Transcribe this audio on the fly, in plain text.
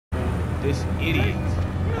This idiot.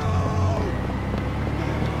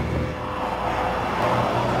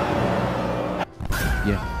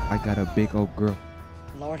 Yeah, I got a big old girl.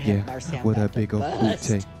 Lord have mercy, I'm with a about to big old bust.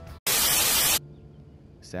 booty.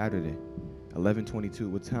 Saturday, 11:22.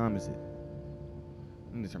 What time is it?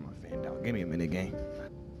 Let me turn my fan down. Give me a minute, gang.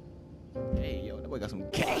 Hey, yo, that boy got some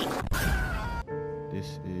game.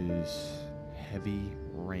 This is heavy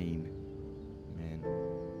rain, man.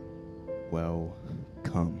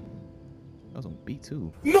 Welcome. That was on beat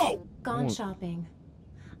too. No! Gone shopping.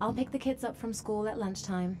 I'll pick the kids up from school at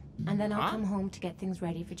lunchtime, and then I'll come home to get things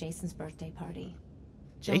ready for Jason's birthday party.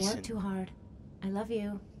 Don't work too hard. I love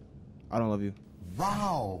you. I don't love you.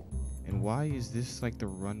 Wow. And why is this like the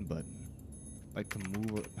run button? Like to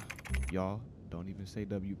move y'all, don't even say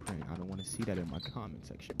W print. I don't want to see that in my comment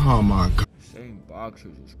section. Oh my god. Same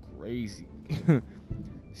boxers is crazy.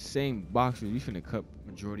 Same boxers. You finna cut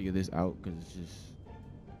majority of this out because it's just,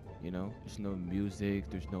 you know, there's no music,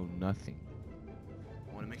 there's no nothing.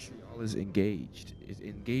 I want to make sure y'all is engaged, as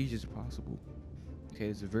engaged as possible. Okay,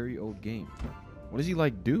 it's a very old game. What does he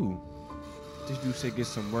like do? This dude said get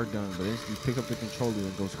some work done, but then he picks up the controller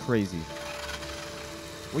and goes crazy.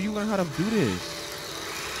 Where you learn how to do this?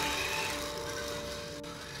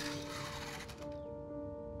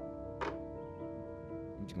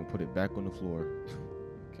 I'm just gonna put it back on the floor.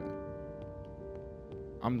 Okay.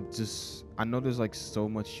 I know there's like so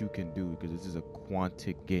much you can do because this is a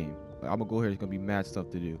quantic game. Like, I'm gonna go here, there's gonna be mad stuff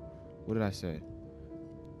to do. What did I say?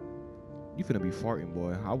 You finna be farting,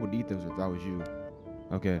 boy. I wouldn't eat those if that was you.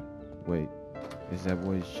 Okay, wait. It's that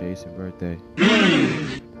boy's Jason's birthday.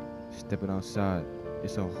 Stepping outside.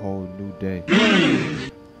 It's a whole new day.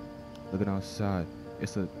 Looking outside.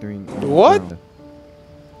 It's a thing. What?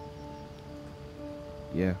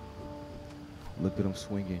 Yeah. Look at him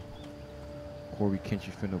swinging. Corey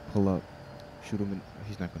Kincher finna pull up. Shoot him in.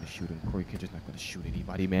 He's not gonna shoot him. Corey Kincher's not gonna shoot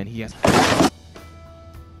anybody, man. He has.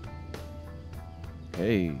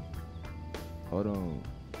 Hey. Hold on.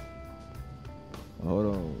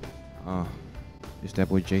 Hold on. It's that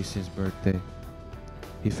boy Jason's birthday.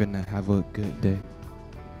 He finna have a good day.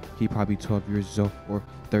 He probably 12 years old or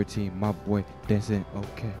 13. My boy dancing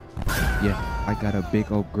okay. Yeah, I got a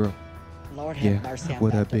big old girl. Lord have mercy, I'm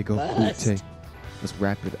with a about to big old bust. booty. Let's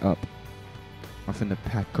wrap it up. I'm finna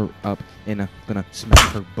pack her up and I'm gonna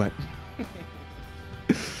smack her butt.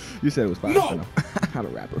 You said it was fine. No! I'm a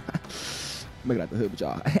rapper. Make it out the hood with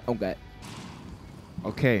y'all. Okay.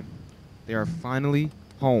 Okay. They are finally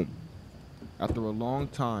home. After a long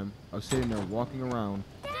time of sitting there walking around.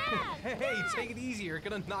 Hey, take it easy. You're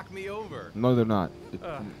gonna knock me over. No, they're not.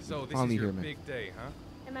 So this is your big day, huh?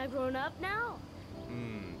 Am I grown up now?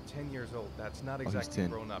 10 years old. That's not exactly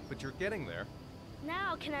grown up, but you're getting there.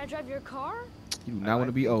 Now, can I drive your car? You do not want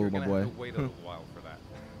to be old, my boy. Have to wait a little while for that.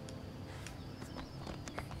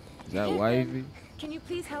 Is that wifey? Can you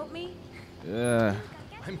please help me? Yeah.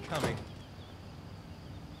 I'm coming.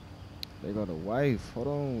 They got a wife. Hold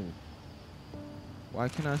on. Why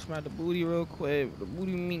can't I smack the booty real quick? The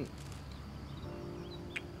booty meat.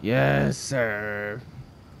 Yes, sir.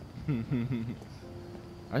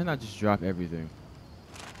 I did not just drop everything.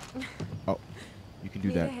 Oh, you can do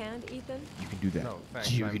Need that. a hand, Ethan? You can do that. No,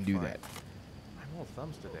 thanks. You I'm can do fine. that. I'm all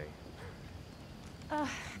thumbs today.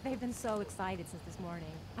 They've been so excited since this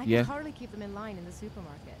morning. I Yeah. can hardly keep them in line in the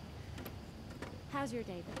supermarket. How's your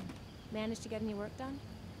day been? Managed to get any work done?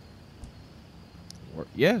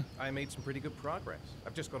 Yeah. I made some pretty good progress.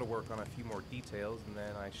 I've just got to work on a few more details, and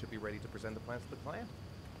then I should be ready to present the plans to the client.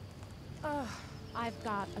 I've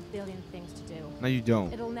got a billion things to do. No, you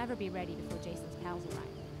don't. It'll never be ready before Jason's pals arrive.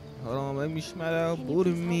 Hold on, let me smack that Can you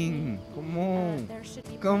booty please help meat. me? Come on. There should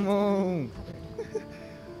be Come plenty on. in the cupboard.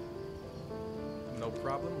 No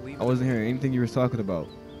problem. Leave I wasn't hearing anything you were talking about.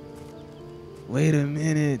 Wait a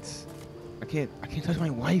minute. I can't touch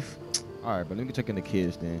my wife. All right, but let me check in the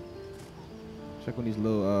kids then. Check on these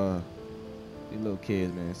little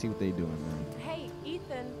kids, man. See what they doing, man. Hey,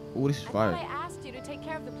 Ethan. Oh, this is I fire. thought I asked you to take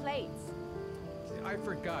care of the plates. I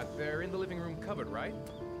forgot. They're in the living room cupboard, right?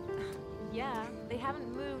 Yeah, they haven't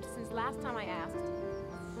moved since last time I asked.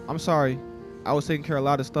 I'm sorry. I was taking care of a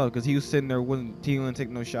lot of stuff because he was sitting there he wouldn't take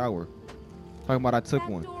no shower. Talking about I took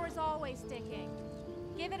one. That door is always sticking.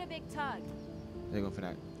 Give it a big tug. They're going for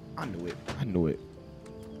that. I knew it. I knew it.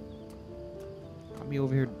 Got me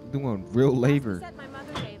over here doing real labor. That's the set my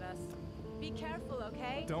mother gave us. Be careful,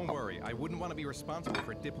 okay? Don't worry. I wouldn't want to be responsible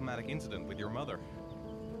for a diplomatic incident with your mother.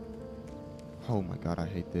 Oh my God, I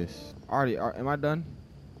hate this. Alrighty, am I done?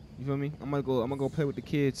 You feel me? I'm gonna go play with the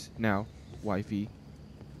kids now, wifey.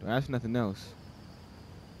 Don't ask nothing else.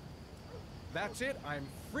 That's it. I'm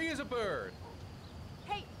free as a bird.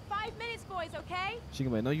 Hey, 5 minutes boys, okay? She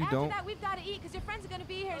gonna be like, no, you After don't. that, we've got to eat because your friends are gonna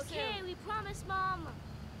be here soon. Okay, we promise, Mom.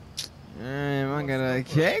 I'm gonna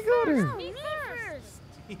cake order. Me first.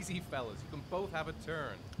 Easy, fellas. You can both have a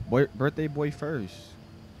turn. Birthday boy first.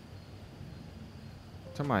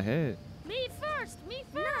 Turn my head. Me first. Me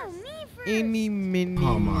first. No, me first. Eeny, miny,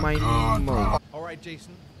 miny, mo. All right,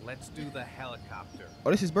 Jason. Let's do the helicopter. Oh,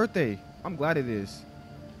 this is his birthday. I'm glad it is.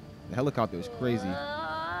 The helicopter is crazy.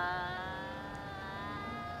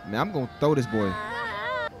 Man, I'm gonna throw this boy.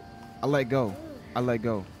 I let go. I let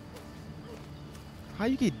go. How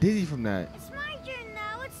you get dizzy from that? It's my turn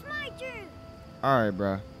now. It's my turn. All right,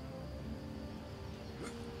 bruh.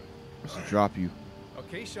 Let's drop you.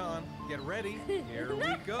 Okay, Sean. Get ready. Here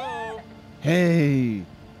we go. Hey.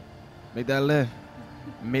 Make that left.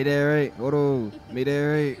 Make that right. Hold on. Make that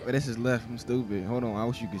right. Oh, this is left. I'm stupid. Hold on. I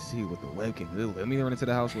wish you could see what the web can do. Let me run into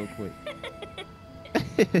the house real quick.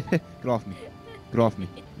 Get off me. Get off me.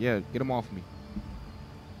 Yeah, get him off me.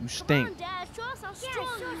 You stink. Come on, Dad. Show us how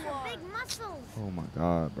strong you are. Big muscles. Oh my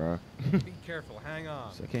God, bro. Be careful. Hang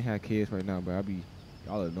on. I can't have kids right now, bro.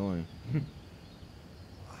 Y'all annoying.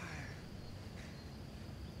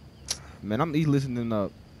 Man, he's listening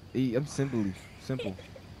up. I'm simple.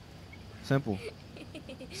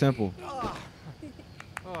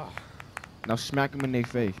 Now smack him in their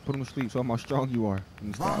face. Put him to sleep. Show him how strong you are.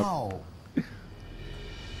 Wow. You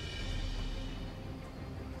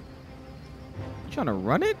trying to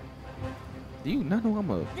run it? Do you not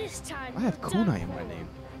know This time I have you're kunai done in my for. name.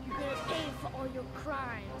 You're gonna pay for all your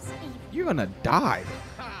crimes. Evil. You're gonna die.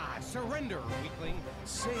 Ah, surrender, weakling.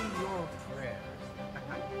 Say your prayers.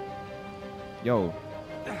 Yo,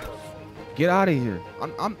 get out of here.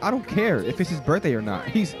 I don't care if it's his birthday or not.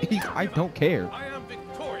 I don't care. I am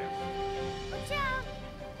victorious. Watch out.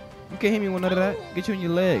 You can't hit me with none of that. Get you in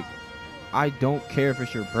your leg. I don't care if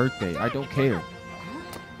it's your birthday. I don't care.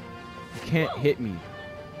 You can't hit me.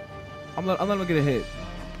 I'm letting him get a hit.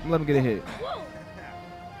 Whoa.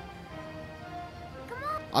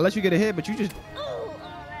 I'll let you get a hit, but you just Oh,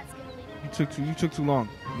 that's gonna leave. you took too long.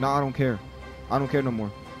 No, I don't care. I don't care no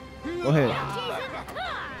more. Go ahead.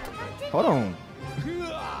 Hold on.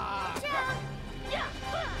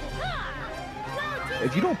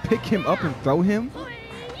 If you don't pick him up and throw him,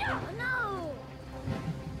 No.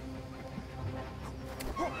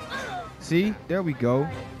 see, there we go.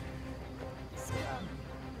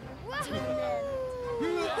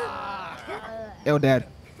 Yo, Dad.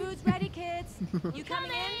 Food's ready, kids. You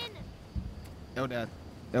coming in? Yo,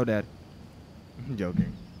 Dad. I'm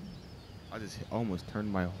joking. I just almost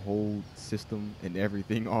turned my whole system and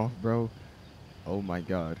everything off, bro. Oh my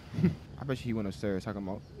God. I bet you he went upstairs talking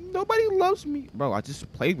about nobody loves me. Bro, I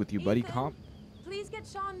just played with you, buddy. Ethan, please get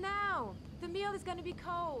Sean now. The meal is gonna be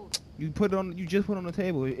cold. You just put it on the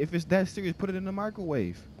table. If it's that serious, put it in the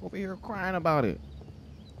microwave. Over here crying about it.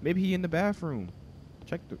 Maybe he in the bathroom.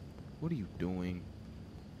 What are you doing?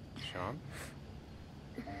 Sean?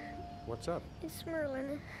 What's up? It's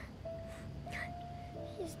Merlin.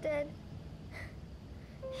 He's dead.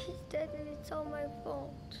 He's dead and it's all my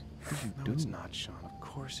fault. What you No, doing? it's not, Sean. Of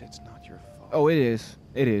course it's not your fault. Oh, it is.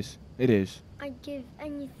 I'd give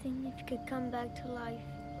anything if you could come back to life.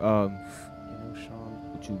 You know, Sean,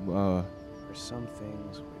 What there's some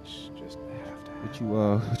things which just have to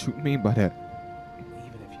happen. what you mean by that?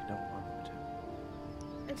 Even if you don't want them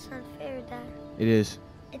to. It's not fair, Dad. It is.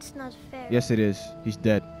 It's not fair. Yes, it is. He's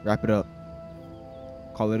dead. Wrap it up.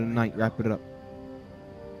 Call it a night. Wrap it up.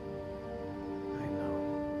 I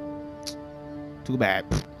know. Too bad.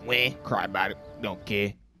 Weh. Cry about it. Don't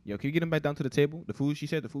care. Yo, can you get him back down to the table? The food, she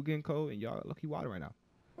said, the food getting cold, and y'all lucky water right now.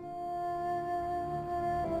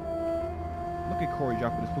 Look at Corey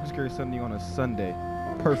dropping his Spooky Scary Sunday on a Sunday.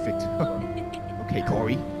 Perfect. Okay,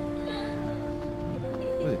 Corey.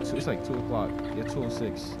 What is it? It's like 2 o'clock. Yeah,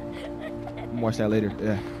 2:06. I'm gonna watch that later.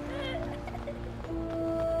 Yeah.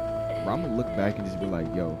 Bro, I'm gonna look back and just be like,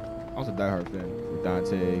 yo, I was a diehard fan with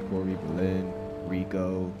Dante, Corey, Berlin,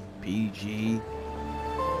 Rico, PG,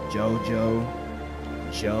 JoJo,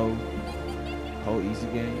 Joe, whole Easy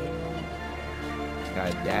Game.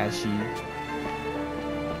 Got Dashy.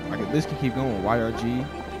 This can keep going. YRG.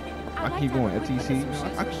 I can keep going. FTC.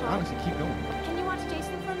 I can honestly keep going. Can you watch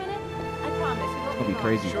Jason for a minute? I promise. It's gonna be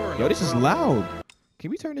crazy. Sure, Yo, no this is problem. loud.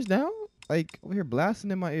 Can we turn this down? Like over here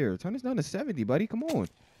blasting in my ear. Turn this down to 70, buddy. Come on.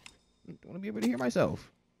 I want to be able to hear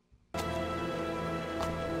myself.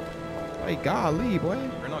 Hey, golly, boy.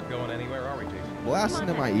 We're not going anywhere, are we, Jason? Blasting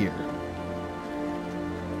in my ear.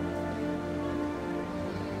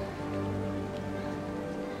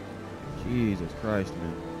 Jesus Christ,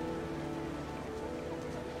 man.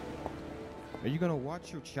 Are you gonna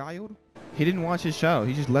watch your child? He didn't watch his child.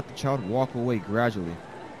 He just let the child walk away gradually.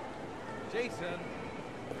 Jason.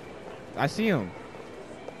 I see him.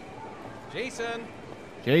 Jason.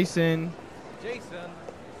 Jason. Jason.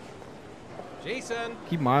 Jason.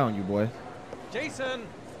 Keep my eye on you, boy. Jason.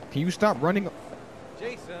 Can you stop running?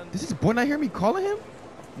 Jason. Does this boy not hear me calling him?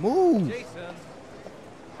 Move. Jason.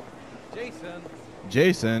 Jason.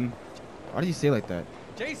 Jason. Why did you say it like that?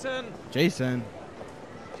 Jason. Jason.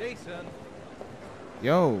 Jason.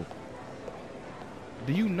 Yo.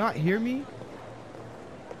 Do you not hear me?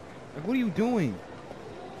 Like, what are you doing?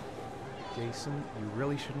 Jason, you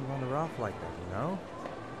really shouldn't run her off like that, you know?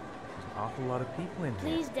 There's an awful lot of people in here.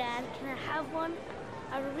 Please, Dad, can I have one?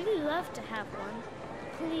 I would really love to have one.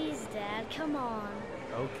 Please, Dad, come on.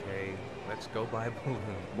 Okay, let's go buy a balloon.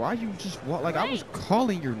 Why you just walk like I was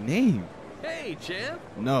calling your name? Hey, champ.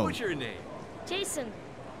 No. What's your name? Jason,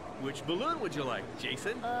 Which balloon would you like,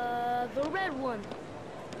 Jason? the red one.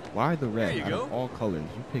 Why the red? There you Out go. of all colors,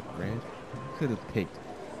 you picked red. You could have picked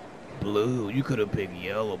blue. You could have picked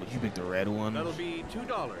yellow, but you picked the red one. That'll be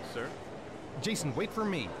 $2, sir. Jason, wait for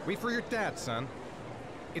me. Wait for your dad, son.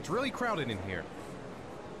 It's really crowded in here.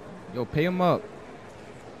 Yo, pay him up.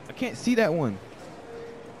 I can't see that one.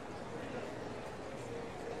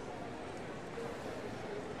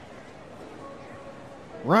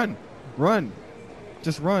 Run. Run.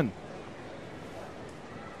 Just run.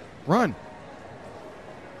 Run.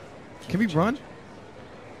 Can we run?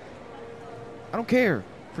 I don't care.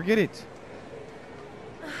 Forget it.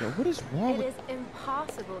 Yo, what is wrong It with... is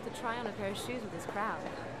impossible to try on a pair of shoes with this crowd.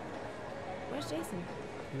 Where's Jason?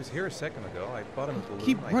 He was here a second ago. I bought him a balloon.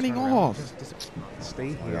 Keep I running turned around off. and just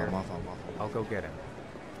stay Oh, here. yeah, I'm off. I'll go get him.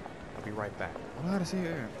 I'll be right back. I don't know how to say it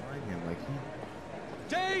and find him. Like, he...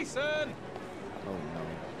 Jason! Oh,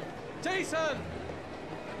 no. Jason!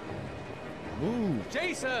 Move.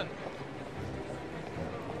 Jason!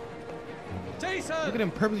 Jason! Look at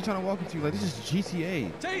him purposely trying to walk into you. Like, this is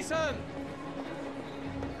GTA. Jason!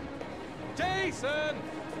 Jason!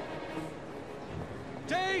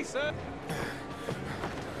 Jason!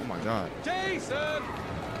 Oh, my God. Jason!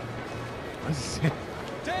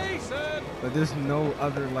 Jason! But there's no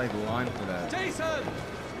other, like, line for that. Jason!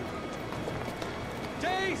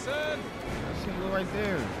 Jason! That shit look right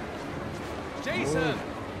there. Jason!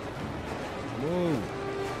 Move.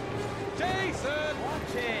 Jason!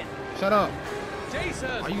 Watch it. Shut up. Jason!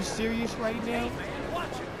 Are you serious right now? Man, watch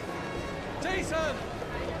it. Jason!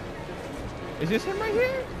 Is this him right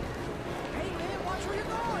here? Hey, man, watch where you're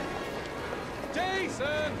going.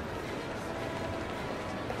 Jason!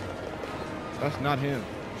 That's not him.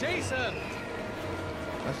 Jason!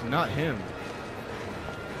 That's not him.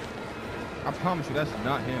 I promise you, that's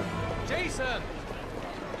not him. Jason!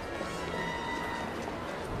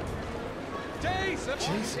 Jason!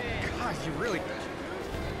 Jason! God, you really...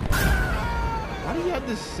 Why do you have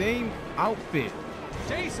the same outfit?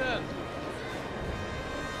 Jason!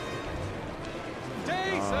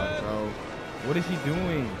 Jason! Bro. What is he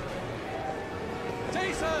doing?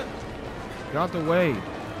 Jason! Get out the way.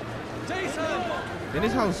 Jason! And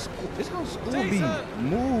this how school be. Jason!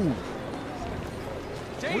 Move.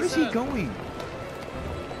 Jason! Where is he going?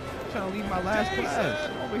 I'm trying to leave my last Jason! class.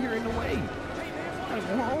 I'm over here in the way. I'm trying to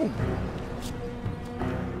go home.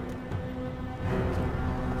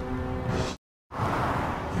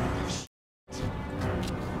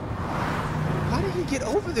 How did he get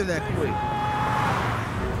over there that quick?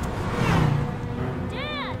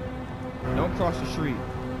 Dad! Don't cross the street.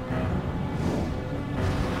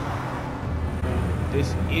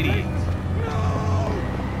 This idiot.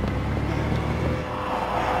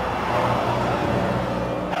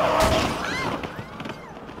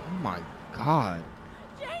 Oh my God.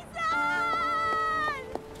 Jason!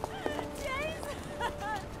 Jason!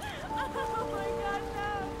 Oh my God, no!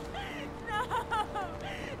 No!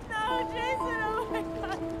 No, Jason! Oh my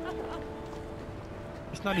God, no!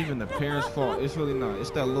 It's not even the parents' fault. It's really not.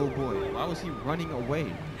 It's that little boy. Why was he running away?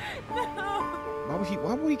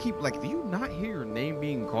 Why would he keep, like, do you not hear your name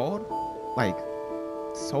being called? Like,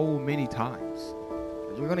 so many times.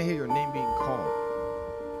 You're gonna hear your name being called.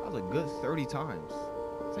 That was a good 30 times.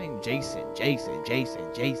 Saying Jason, Jason, Jason,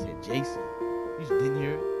 Jason, Jason. You just didn't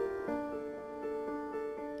hear it?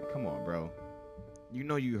 Come on, bro. You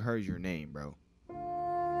know you heard your name, bro.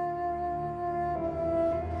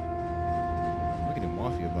 Look at the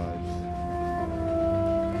mafia vibes.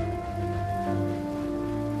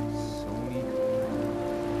 Sony.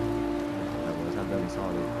 I barely saw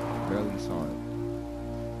it. Barely saw it.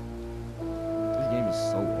 This game is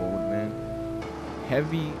so old, man.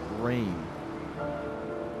 Heavy Rain.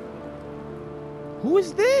 Who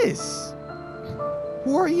is this?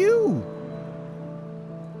 Who are you?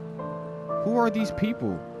 Who are these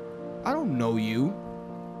people? I don't know you.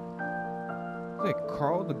 Like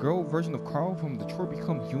Carl, the girl version of Carl from Detroit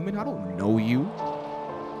Become Human? I don't know you.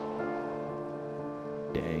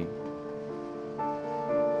 Dang.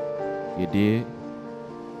 You did?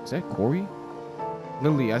 Is that Corey?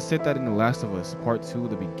 Literally, I said that in The Last of Us Part 2,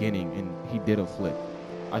 the beginning, and he did a flip.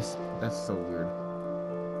 That's so weird.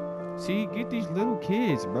 See, get these little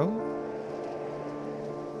kids, bro.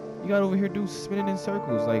 You got over here do spinning in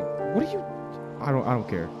circles. Like, what are you? I don't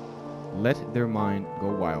care. Let their mind go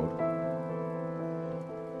wild.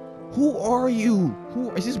 Who are you? Who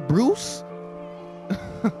is this, Bruce?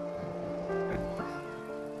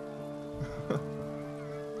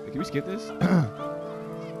 Can we skip this?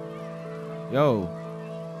 Yo,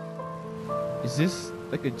 is this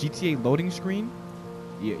like a GTA loading screen?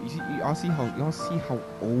 Yeah, y'all see how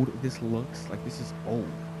old this looks? Like, this is old.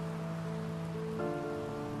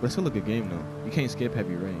 But it's still a good game though. You can't skip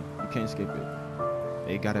Heavy Rain. You can't skip it.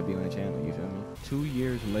 It gotta be on the channel, you feel me? 2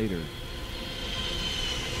 years later.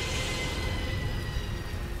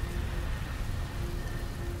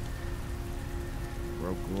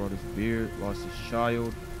 Bro grew out his beard, lost his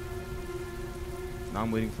child. Now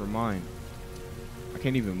I'm waiting for mine. I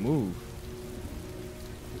can't even move.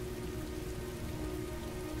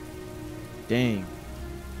 Dang.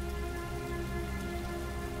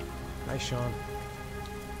 Hi, Sean.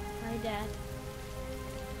 Hi, Dad.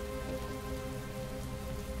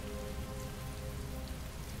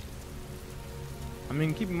 I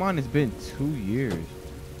mean, keep in mind it's been 2 years.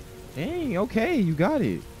 Dang, okay, you got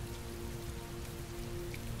it.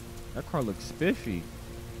 That car looks spiffy.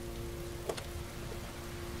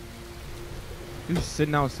 You just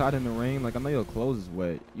sitting outside in the rain. Like, I know your clothes is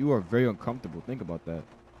wet. You are very uncomfortable. Think about that.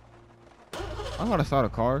 I know how to start a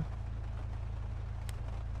car.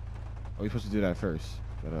 Oh, you're supposed to do that first.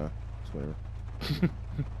 But, it's whatever.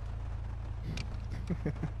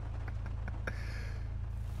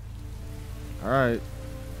 Alright.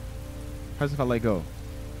 How's if I let go?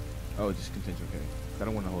 Oh, just continue, okay. I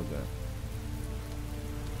don't want to hold that.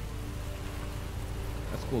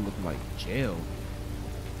 That school looking like jail.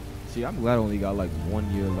 See, I'm glad I only got like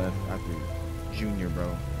 1 year left after junior,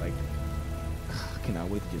 bro. Like, I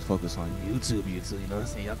cannot wait to just focus on YouTube, you know what I'm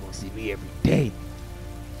saying? Y'all gonna see me every day.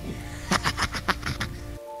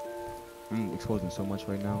 I'm exposing so much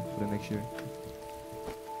right now for the next year.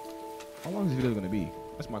 How long is this video gonna be?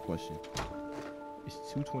 That's my question. It's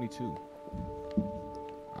 2:22.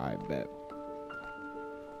 I bet.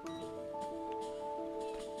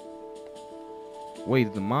 Wait,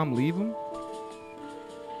 did the mom leave him?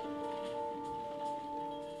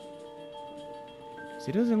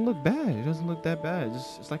 See, it doesn't look bad. It doesn't look that bad.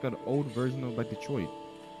 It's like an old version of like Detroit.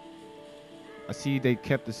 I see they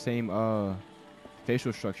kept the same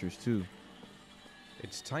facial structures too.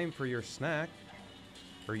 It's time for your snack.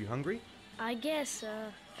 Are you hungry? I guess,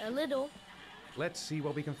 a little. Let's see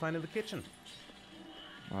what we can find in the kitchen.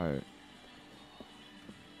 All right.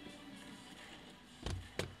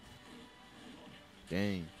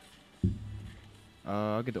 Dang.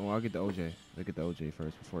 I'll get the OJ. I'll get the OJ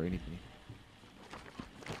first before anything.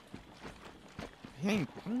 Hank,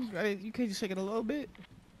 you can't just shake it a little bit.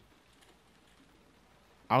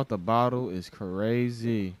 Out the bottle is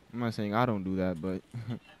crazy. I'm not saying I don't do that, but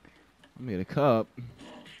I made a cup.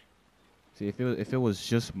 See, if it was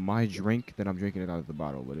just my drink, then I'm drinking it out of the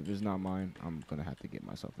bottle. But if it's not mine, I'm gonna have to get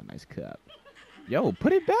myself a nice cup. Yo,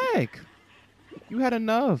 put it back. You had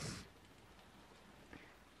enough.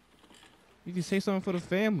 You can say something for the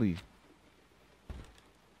family.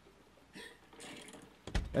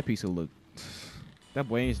 That piece of look. That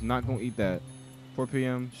boy is not gonna eat that. 4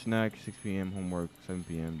 p.m. snack, 6 p.m. homework, 7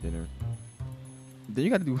 p.m. dinner. Then you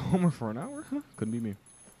gotta do homework for an hour? Huh? Couldn't be me.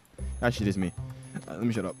 Actually, it's me. Let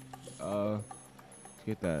me shut up. Let's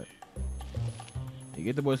get that. Hey,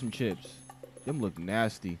 get the boy some chips. Them look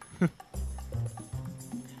nasty.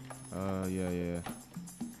 Yeah.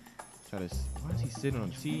 Try to. Why is he sitting on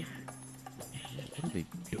the seat? What are they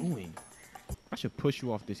doing? I should push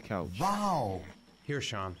you off this couch. Wow. Here,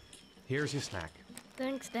 Sean. Here's your snack.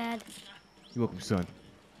 Thanks, Dad. You're welcome, son.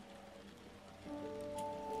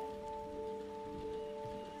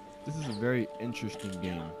 This is a very interesting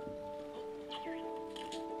game.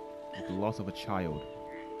 With the loss of a child.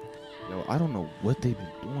 Yo, I don't know what they've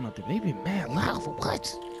been doing out there. They've been mad loud for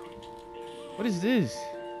what? What is this?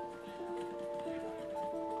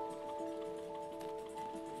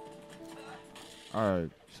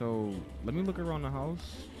 Alright, so let me look around the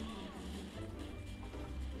house.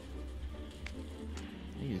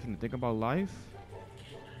 Hey, you gonna think about life?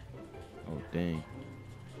 Oh, dang.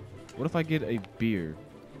 What if I get a beer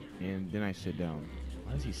and then I sit down?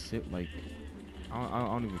 Why does he sit like I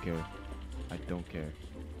don't even care. I don't care.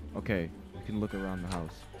 Okay, we can look around the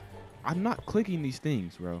house. I'm not clicking these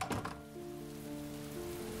things, bro.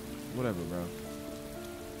 Whatever, bro.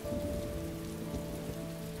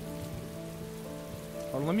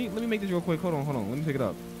 Hold on, let me make this real quick. Hold on. Let me pick it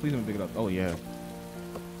up. Please let me pick it up. Oh yeah.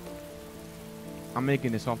 I'm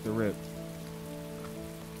making this off the rip.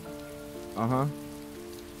 Uh-huh.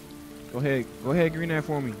 Go ahead, green that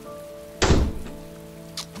for me.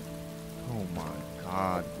 Oh my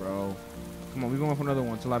god, bro. Come on, we're going for another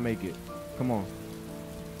one till I make it. Come on.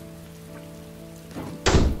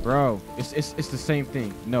 Bro, it's the same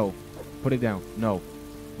thing. No. Put it down. No.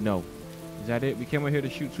 No. Is that it? We came out here to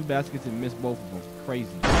shoot 2 baskets and miss both of them. Crazy.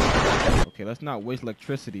 Okay, let's not waste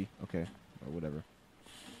electricity. Okay, or whatever.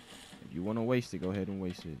 If you want to waste it, go ahead and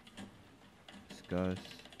waste it. Discuss.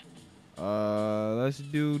 Let's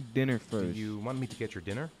do dinner first. Do you want me to get your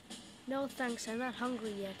dinner? No thanks, I'm not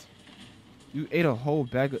hungry yet. You ate a whole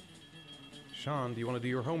bag of... Sean, do you want to do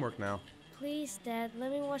your homework now? Please, Dad,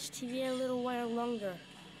 let me watch TV a little while longer.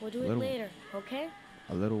 We'll do it later, okay?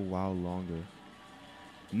 A little while longer.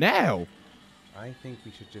 Now? I think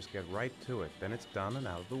we should just get right to it. Then it's done and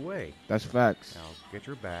out of the way. That's facts. Now, get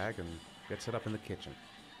your bag and get set up in the kitchen.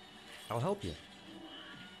 I'll help you.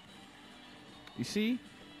 You see?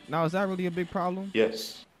 Now, is that really a big problem?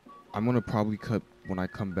 Yes. I'm going to probably cut, when I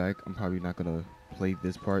come back, I'm probably not going to play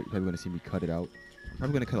this part. You're probably going to see me cut it out. I'm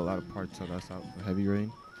probably going to cut a lot of parts of us out for Heavy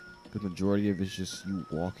Rain. The majority of it's just you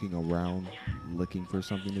walking around looking for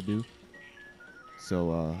something to do.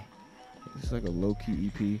 So, it's like a low-key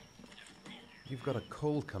EP. You've got a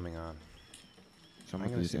cold coming on. So I'm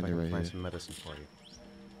going going to to see if I end it can right find here. some medicine for you.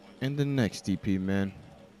 And the next EP, man.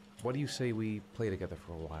 What do you say we play together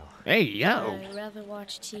for a while? Hey, yo! I'd rather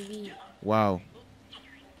watch TV. Wow.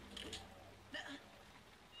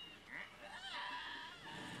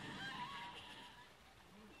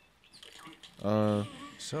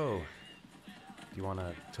 So, do you want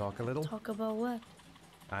to talk a little? Talk about what?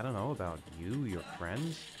 I don't know, about you, your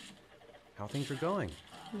friends, how things are going.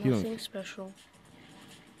 You don't- Nothing special.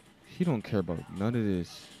 He don't care about none of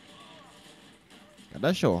this. God,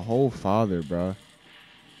 that's your whole father, bro.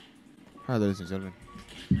 Alright, ladies and gentlemen.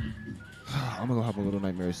 I'm gonna go hop on Little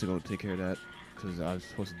Nightmares to go take care of that. Because I was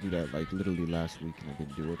supposed to do that, like, literally last week, and I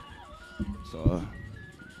didn't do it. So,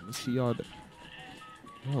 let's see y'all.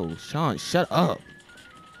 Whoa, Sean, shut up.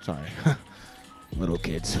 Sorry. Little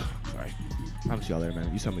kids. Sorry. I'll see y'all later,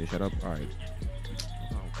 man. You tell me to shut up. Alright.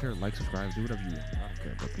 I don't care. Like, subscribe, do whatever you want. I don't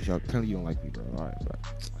care, bro. Because y'all apparently you don't like me, bro. Alright, bro.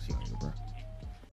 I'll see y'all later, bro.